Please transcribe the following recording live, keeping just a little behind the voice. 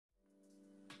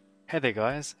Hey there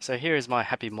guys, so here is my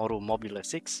Happymodel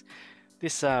Mobula6.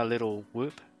 This little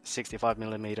whoop,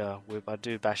 65mm whoop, I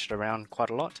do bash it around quite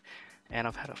a lot and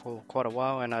I've had it for quite a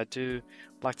while, and I do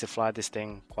like to fly this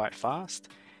thing quite fast,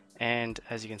 and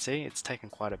as you can see it's taken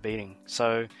quite a beating.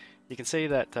 So you can see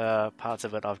that parts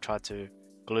of it I've tried to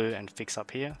glue and fix up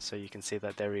here, so you can see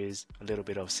that there is a little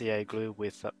bit of CA glue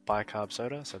with bicarb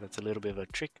soda, so that's a little bit of a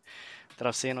trick that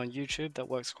I've seen on YouTube that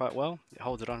works quite well. It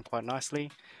holds it on quite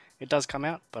nicely. It does come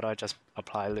out, but I just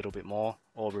apply a little bit more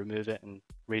or remove it and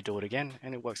redo it again,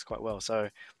 and it works quite well. So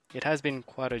it has been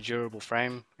quite a durable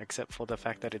frame, except for the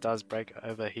fact that it does break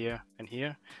over here and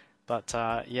here. But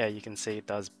yeah, you can see it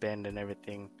does bend and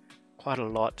everything quite a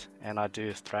lot, and I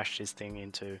do thrash this thing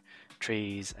into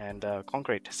trees and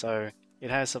concrete. So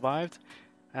it has survived.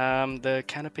 The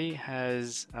canopy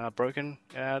has broken.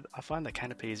 I find the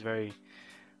canopy is very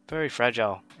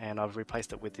fragile, and I've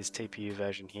replaced it with this TPU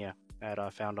version here that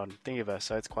I found on Thingiverse,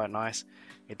 so it's quite nice.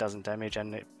 It doesn't damage,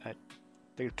 and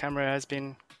the camera has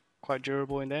been quite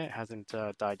durable in there. It hasn't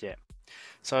died yet.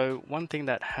 So one thing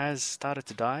that has started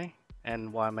to die,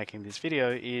 and why I'm making this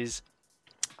video, is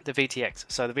the VTX.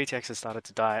 So the VTX has started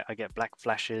to die. I get black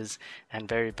flashes and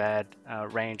very bad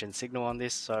range and signal on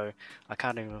this, so I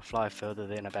can't even fly further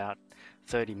than about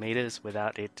 30 meters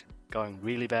without it going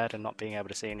really bad and not being able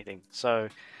to see anything. So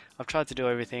I've tried to do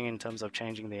everything in terms of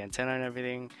changing the antenna and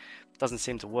everything. It doesn't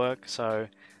seem to work. So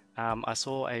I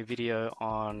saw a video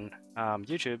on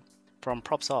YouTube from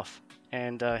PropsOff,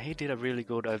 and he did a really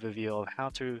good overview of how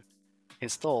to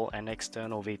install an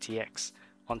external VTX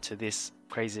onto this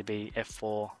Crazybee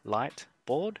F4 Lite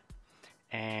board,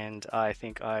 and I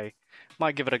think I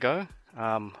might give it a go.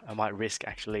 I might risk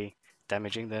actually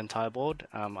damaging the entire board.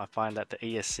 I find that the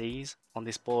ESCs on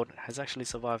this board has actually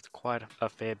survived quite a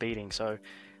fair beating, so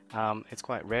it's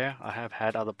quite rare. I have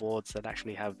had other boards that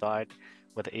actually have died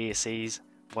where the ESCs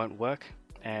won't work,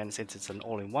 and since it's an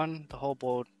all-in-one, the whole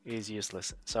board is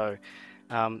useless. So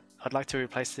I'd like to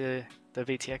replace the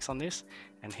VTX on this,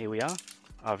 and here we are.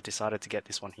 I've decided to get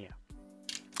this one here.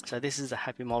 So this is a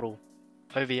Happymodel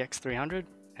OVX300,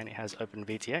 and it has open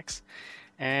VTX,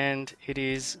 and it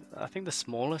is, I think, the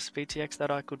smallest VTX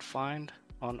that I could find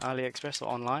on AliExpress or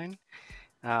online.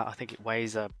 I think it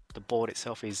weighs, the board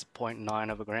itself is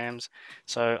 0.9 grams,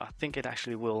 so I think it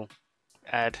actually will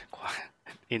add quite,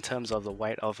 in terms of the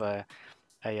weight of a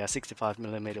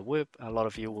 65mm whip. A lot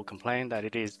of you will complain that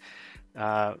it is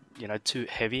too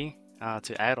heavy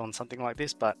to add on something like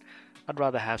this, but I'd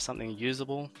rather have something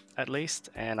usable at least,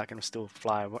 and I can still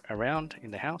fly around in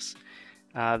the house,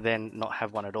 than not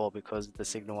have one at all, because the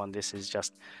signal on this is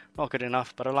just not good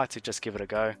enough. But I like to just give it a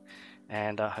go,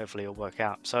 and hopefully it'll work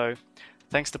out. So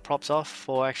thanks to PropsOff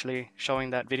for actually showing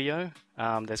that video.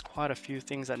 There's quite a few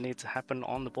things that need to happen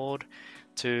on the board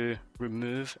to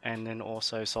remove and then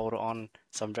also solder on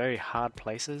some very hard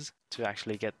places to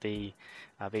actually get the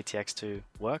VTX to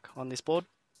work on this board.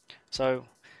 So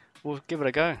we'll give it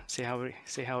a go, see how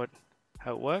it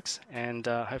works, and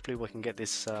hopefully we can get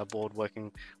this board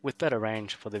working with better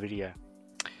range for the video.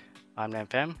 I'm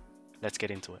NamFam, let's get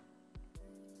into it.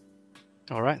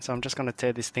 Alright, so I'm just going to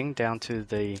tear this thing down to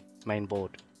the main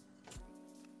board.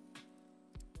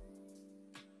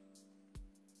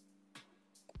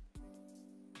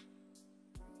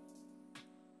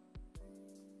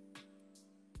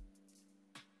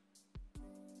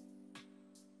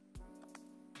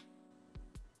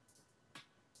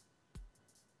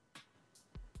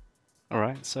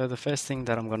 Alright, so the first thing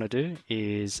that I'm going to do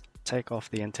is take off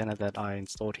the antenna that I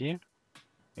installed here.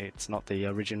 It's not the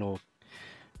original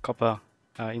copper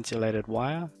insulated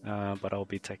wire, but I'll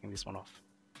be taking this one off.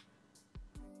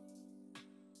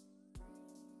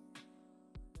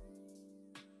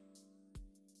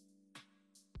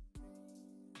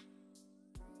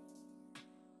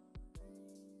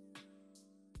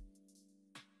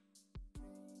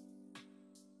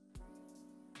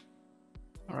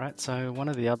 Alright, so one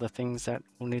of the other things that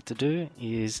we'll need to do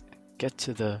is get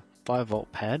to the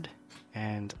 5-volt pad,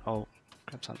 and I'll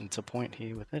grab something to point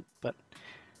here with it, but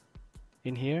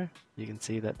in here you can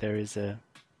see that there is a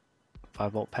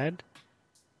 5-volt pad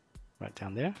right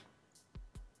down there,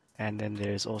 and then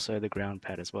there's also the ground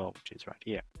pad as well, which is right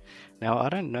here. Now I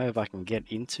don't know if I can get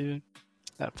into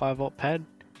that 5-volt pad,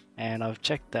 and I've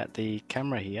checked that the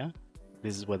camera here,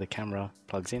 this is where the camera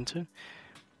plugs into,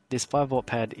 this 5-volt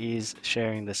pad is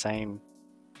sharing the same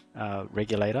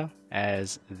regulator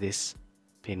as this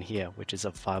pin here, which is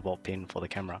a 5-volt pin for the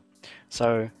camera.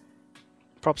 So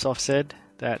PropsOff said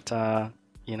that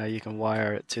you can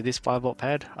wire it to this 5-volt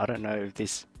pad. I don't know if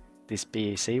this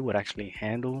BEC would actually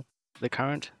handle the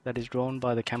current that is drawn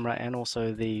by the camera and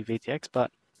also the VTX,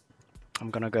 but I'm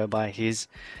gonna go by his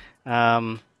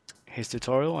his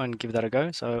tutorial and give that a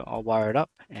go. So I'll wire it up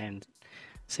and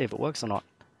see if it works or not.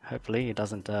 Hopefully it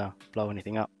doesn't blow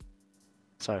anything up.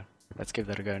 So let's give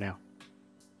that a go now.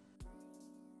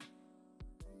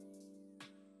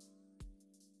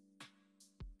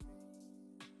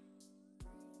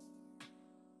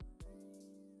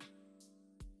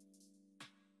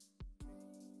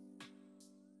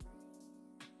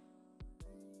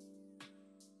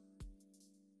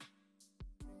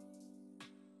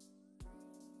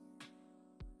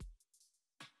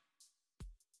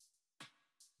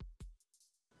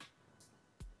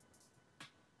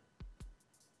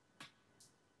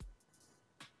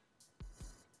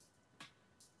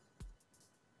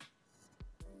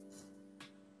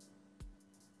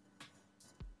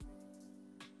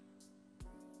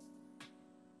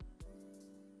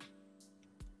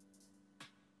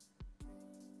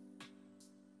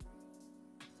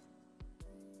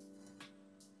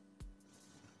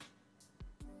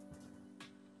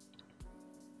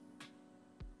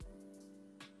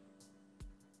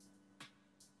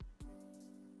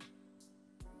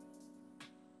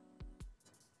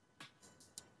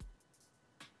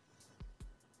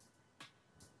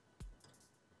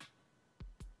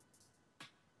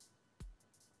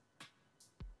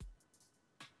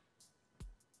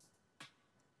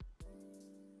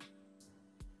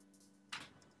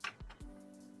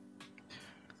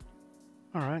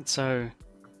 Alright, so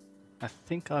I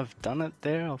think I've done it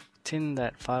there. I've tinned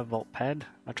that 5-volt pad.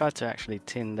 I tried to actually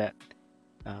tin that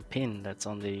pin that's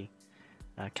on the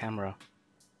camera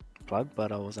plug,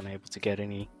 but I wasn't able to get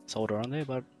any solder on there,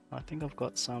 but I think I've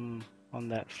got some on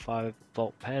that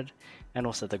 5-volt pad and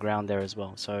also the ground there as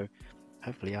well. So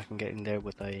hopefully I can get in there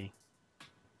with a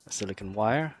silicon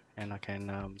wire and I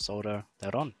can solder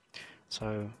that on.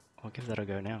 So I'll give that a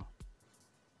go now.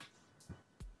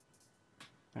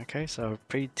 Okay, so I've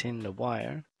pre-tinned the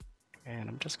wire and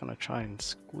I'm just going to try and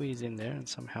squeeze in there and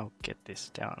somehow get this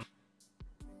down.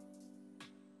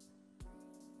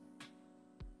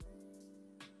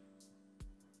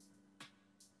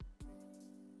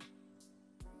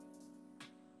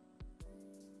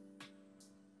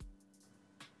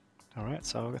 Alright,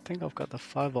 so I think I've got the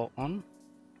 5-volt on,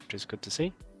 which is good to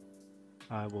see.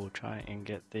 I will try and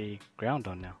get the ground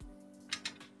on now.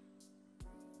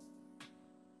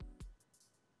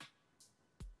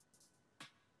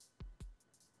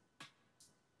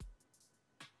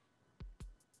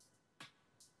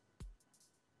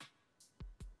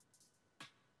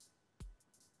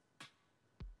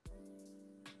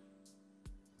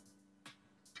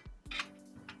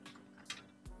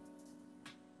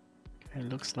 It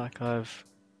looks like I've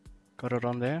got it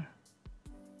on there.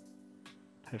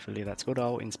 Hopefully that's good.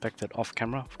 I'll inspect it off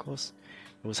camera, of course.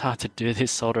 It was hard to do this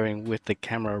soldering with the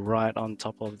camera right on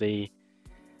top of the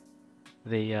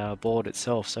board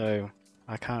itself, so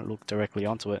I can't look directly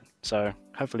onto it. So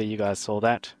hopefully you guys saw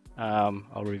that.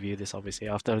 I'll review this obviously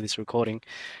after this recording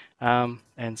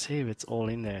and see if it's all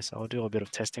in there. So I'll do a bit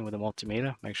of testing with the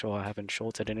multimeter, make sure I haven't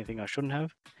shorted anything I shouldn't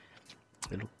have.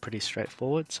 It looked pretty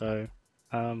straightforward, so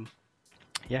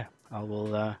yeah, I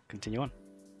will continue on.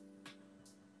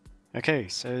 Okay,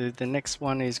 so the next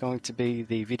one is going to be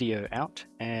the video out,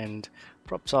 and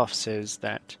PropsOff says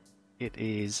that it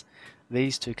is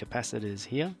these two capacitors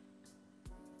here,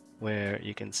 where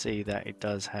you can see that it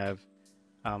does have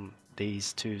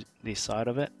this side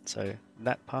of it, so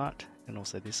that part and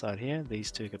also this side here,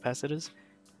 these two capacitors,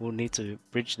 we'll need to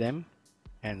bridge them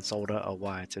and solder a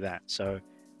wire to that. So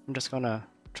I'm just gonna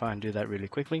try and do that really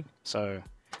quickly, so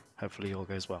hopefully all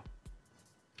goes well.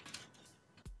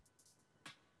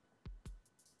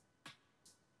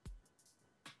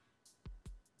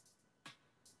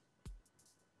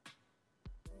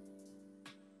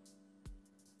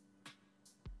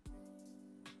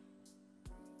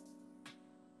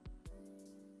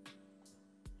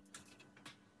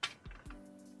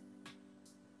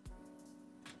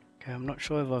 Okay, I'm not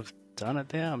sure if I've done it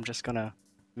there. I'm just gonna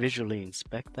visually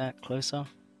inspect that closer.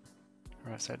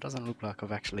 Alright, so it doesn't look like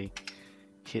I've actually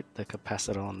hit the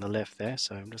capacitor on the left there,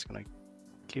 so I'm just gonna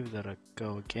give that a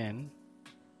go again.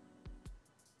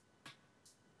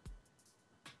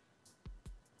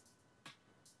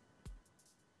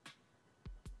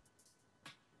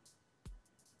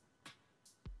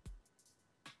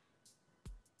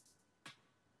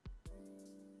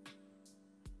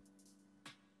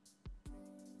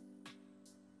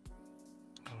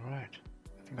 Alright,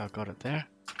 I think I've got it there.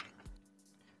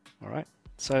 Alright,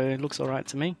 so it looks alright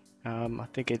to me. I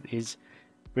think it is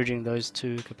bridging those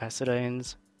two capacitor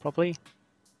ends properly.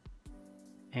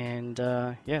 And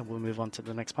yeah, we'll move on to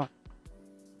the next part.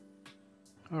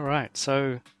 Alright,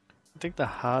 so think the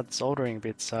hard soldering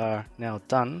bits are now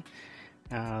done.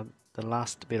 The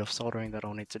last bit of soldering that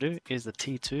I'll need to do is the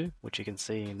T2, which you can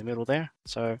see in the middle there.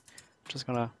 So I'm just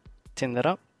gonna tin that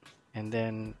up and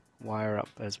then wire up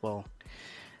as well.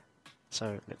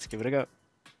 So let's give it a go.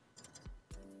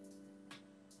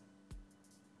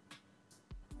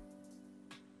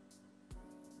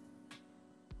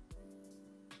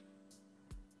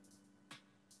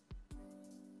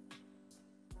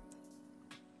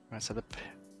 Right, so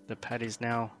the pad is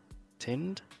now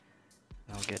tinned.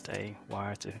 I'll get a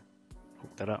wire to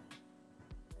hook that up.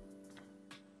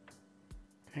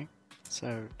 Okay,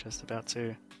 so just about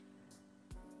to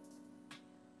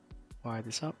wire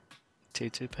this up.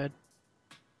 T2 pad.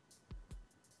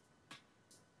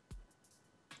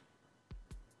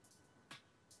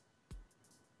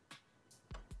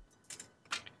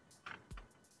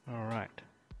 Alright.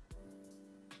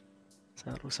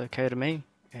 So that looks okay to me.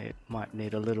 It might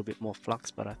need a little bit more flux,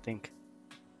 but I think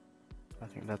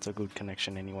that's a good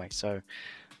connection anyway, so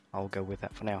I'll go with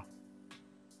that for now.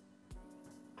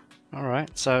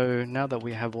 Alright, so now that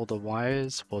we have all the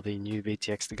wires for the new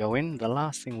VTX to go in, the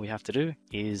last thing we have to do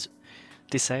is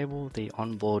disable the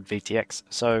onboard VTX.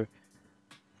 So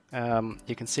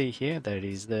you can see here that it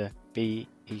is the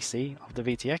VEC of the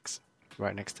VTX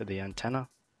right next to the antenna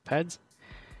pads.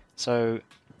 So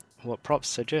what Props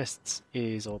suggests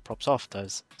is, or PropsOff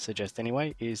does suggest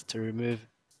anyway, is to remove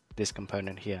this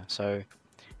component here. So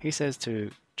he says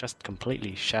to just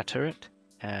completely shatter it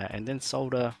and then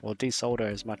solder or desolder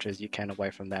as much as you can away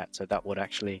from that. So that would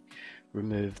actually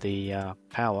remove the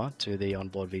power to the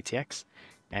onboard VTX,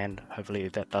 and hopefully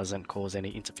that doesn't cause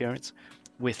any interference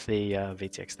with the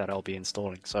VTX that I'll be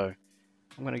installing. So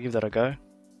I'm going to give that a go.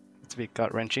 It's a bit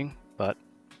gut wrenching, but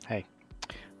hey,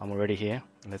 I'm already here.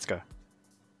 Let's go.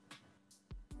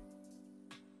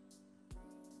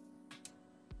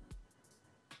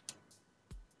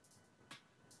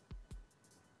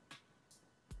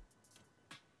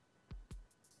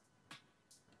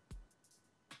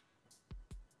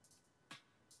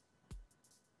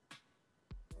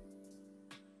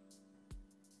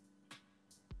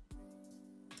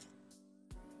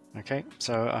 Okay,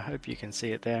 so I hope you can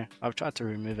see it there. I've tried to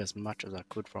remove as much as I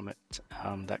could from it,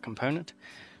 that component.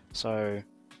 So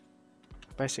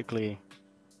basically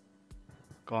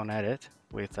gone at it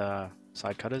with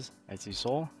side cutters, as you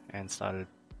saw, and started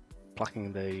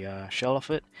plucking the shell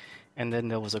off it, and then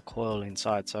there was a coil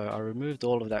inside, so I removed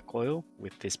all of that coil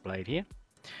with this blade here,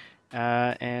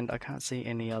 and I can't see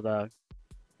any other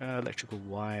electrical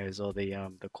wires or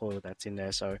the coil that's in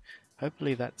there, so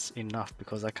hopefully that's enough,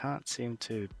 because I can't seem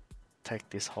to take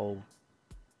this whole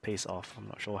piece off. I'm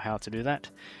not sure how to do that,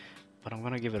 but I'm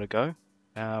going to give it a go,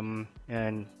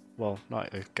 and well,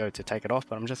 not a go to take it off,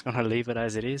 but I'm just going to leave it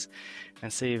as it is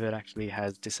and see if it actually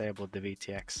has disabled the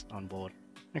VTX on board.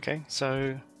 Okay,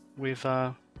 so we've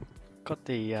got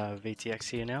the VTX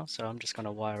here now, so I'm just going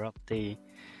to wire up the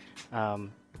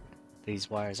these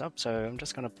wires up. So I'm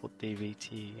just going to put the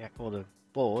VTX or the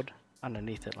board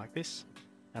underneath it like this,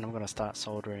 and I'm going to start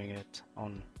soldering it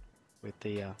on with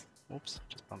the oops,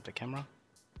 just bumped the camera.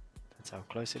 That's how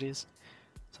close it is.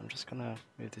 So I'm just going to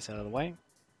move this out of the way,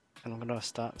 and I'm going to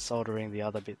start soldering the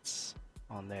other bits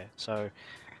on there. So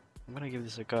I'm going to give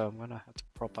this a go. I'm going to have to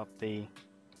prop up the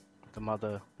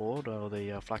motherboard or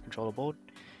the flight controller board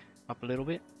up a little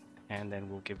bit, and then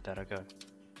we'll give that a go.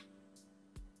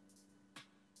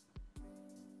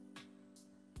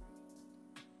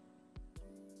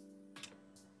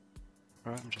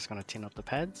 Alright, I'm just going to tin up the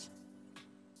pads.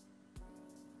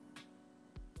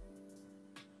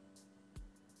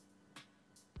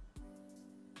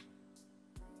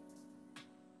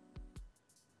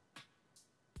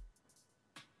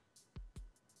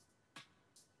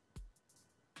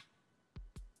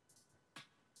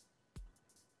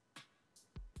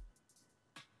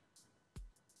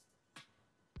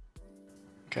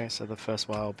 Okay, so the first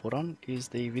wire I'll put on is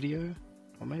the video,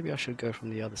 or maybe I should go from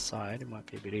the other side, it might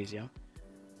be a bit easier.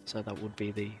 So that would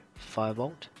be the 5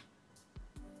 volt.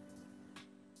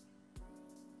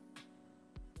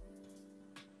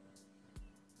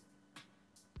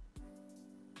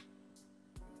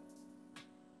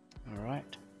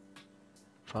 Alright,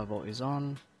 5 volt is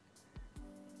on.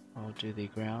 I'll do the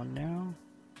ground now.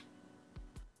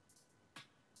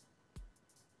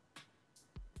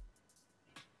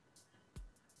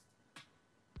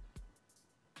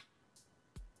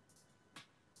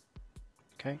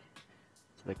 Okay,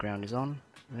 so the ground is on.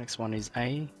 The next one is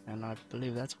A, and I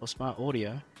believe that's for smart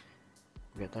audio.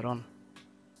 We'll get that on.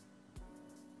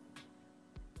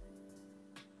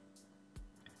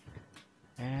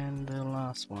 And the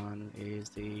last one is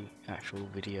the actual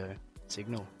video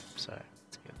signal. So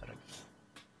let's give that a go.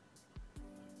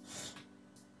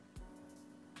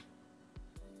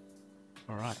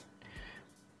 Alright,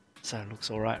 so it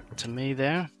looks alright to me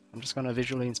there. I'm just going to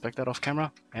visually inspect that off camera,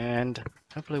 and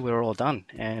hopefully we're all done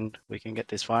and we can get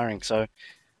this firing. So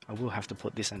I will have to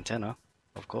put this antenna,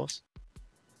 of course,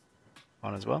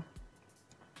 on as well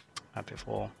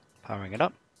before powering it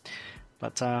up.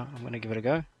 But I'm going to give it a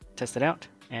go, test it out,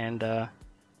 and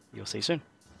you'll see soon.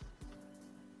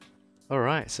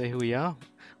 Alright, so here we are.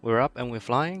 We're up and we're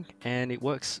flying, and it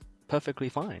works perfectly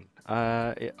fine.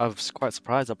 I was quite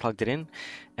surprised. I plugged it in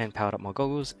and powered up my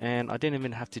goggles, and I didn't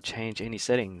even have to change any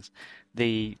settings.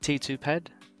 The T2 pad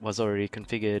was already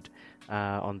configured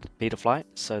on the beta flight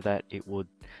so that it would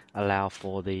allow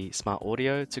for the smart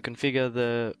audio to configure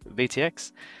the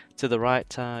VTX to the right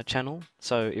channel,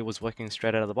 so it was working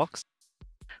straight out of the box.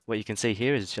 What you can see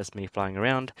here is just me flying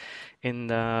around in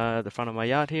the front of my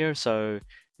yard here, so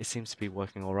it seems to be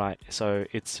working all right. So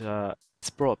it's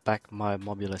brought back my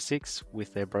Mobula6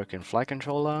 with their broken flight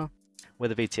controller where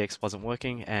the VTX wasn't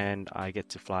working, and I get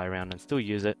to fly around and still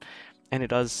use it, and it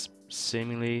does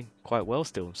seemingly quite well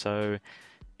still. So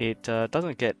it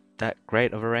doesn't get that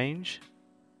great of a range.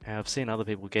 I've seen other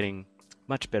people getting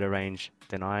much better range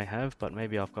than I have, but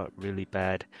maybe I've got really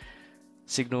bad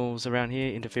signals around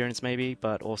here, interference maybe,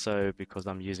 but also because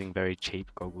I'm using very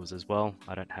cheap goggles as well.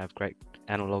 I don't have great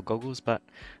analog goggles, but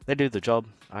they do the job.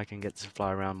 I can get to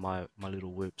fly around my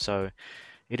little whoop, so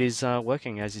it is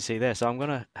working as you see there. So I'm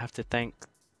gonna have to thank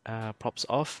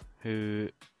PropsOff, who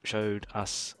showed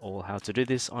us all how to do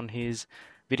this on his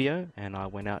video, and I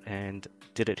went out and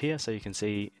did it here so you can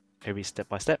see every step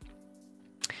by step.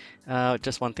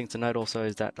 Just one thing to note also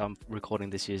is that I'm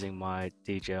recording this using my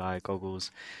DJI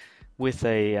goggles with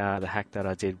the hack that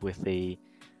I did with the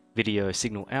video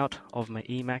signal out of my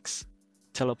Emax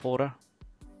transporter.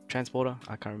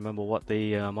 I can't remember what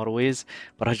the model is,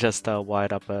 but I just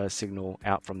wired up a signal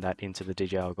out from that into the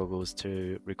DJI goggles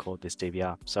to record this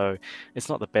DVR. So it's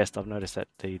not the best. I've noticed that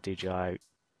the DJI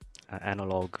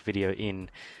analog video in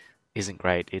isn't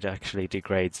great. It actually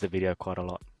degrades the video quite a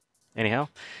lot. Anyhow,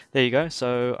 there you go.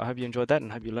 So I hope you enjoyed that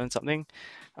and hope you learned something.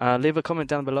 Leave a comment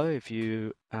down below if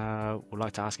you would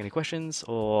like to ask any questions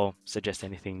or suggest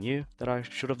anything new that I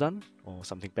should have done or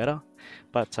something better.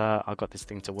 But I got this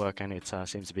thing to work, and it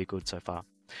seems to be good so far.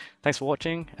 Thanks for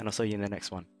watching, and I'll see you in the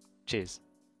next one. Cheers.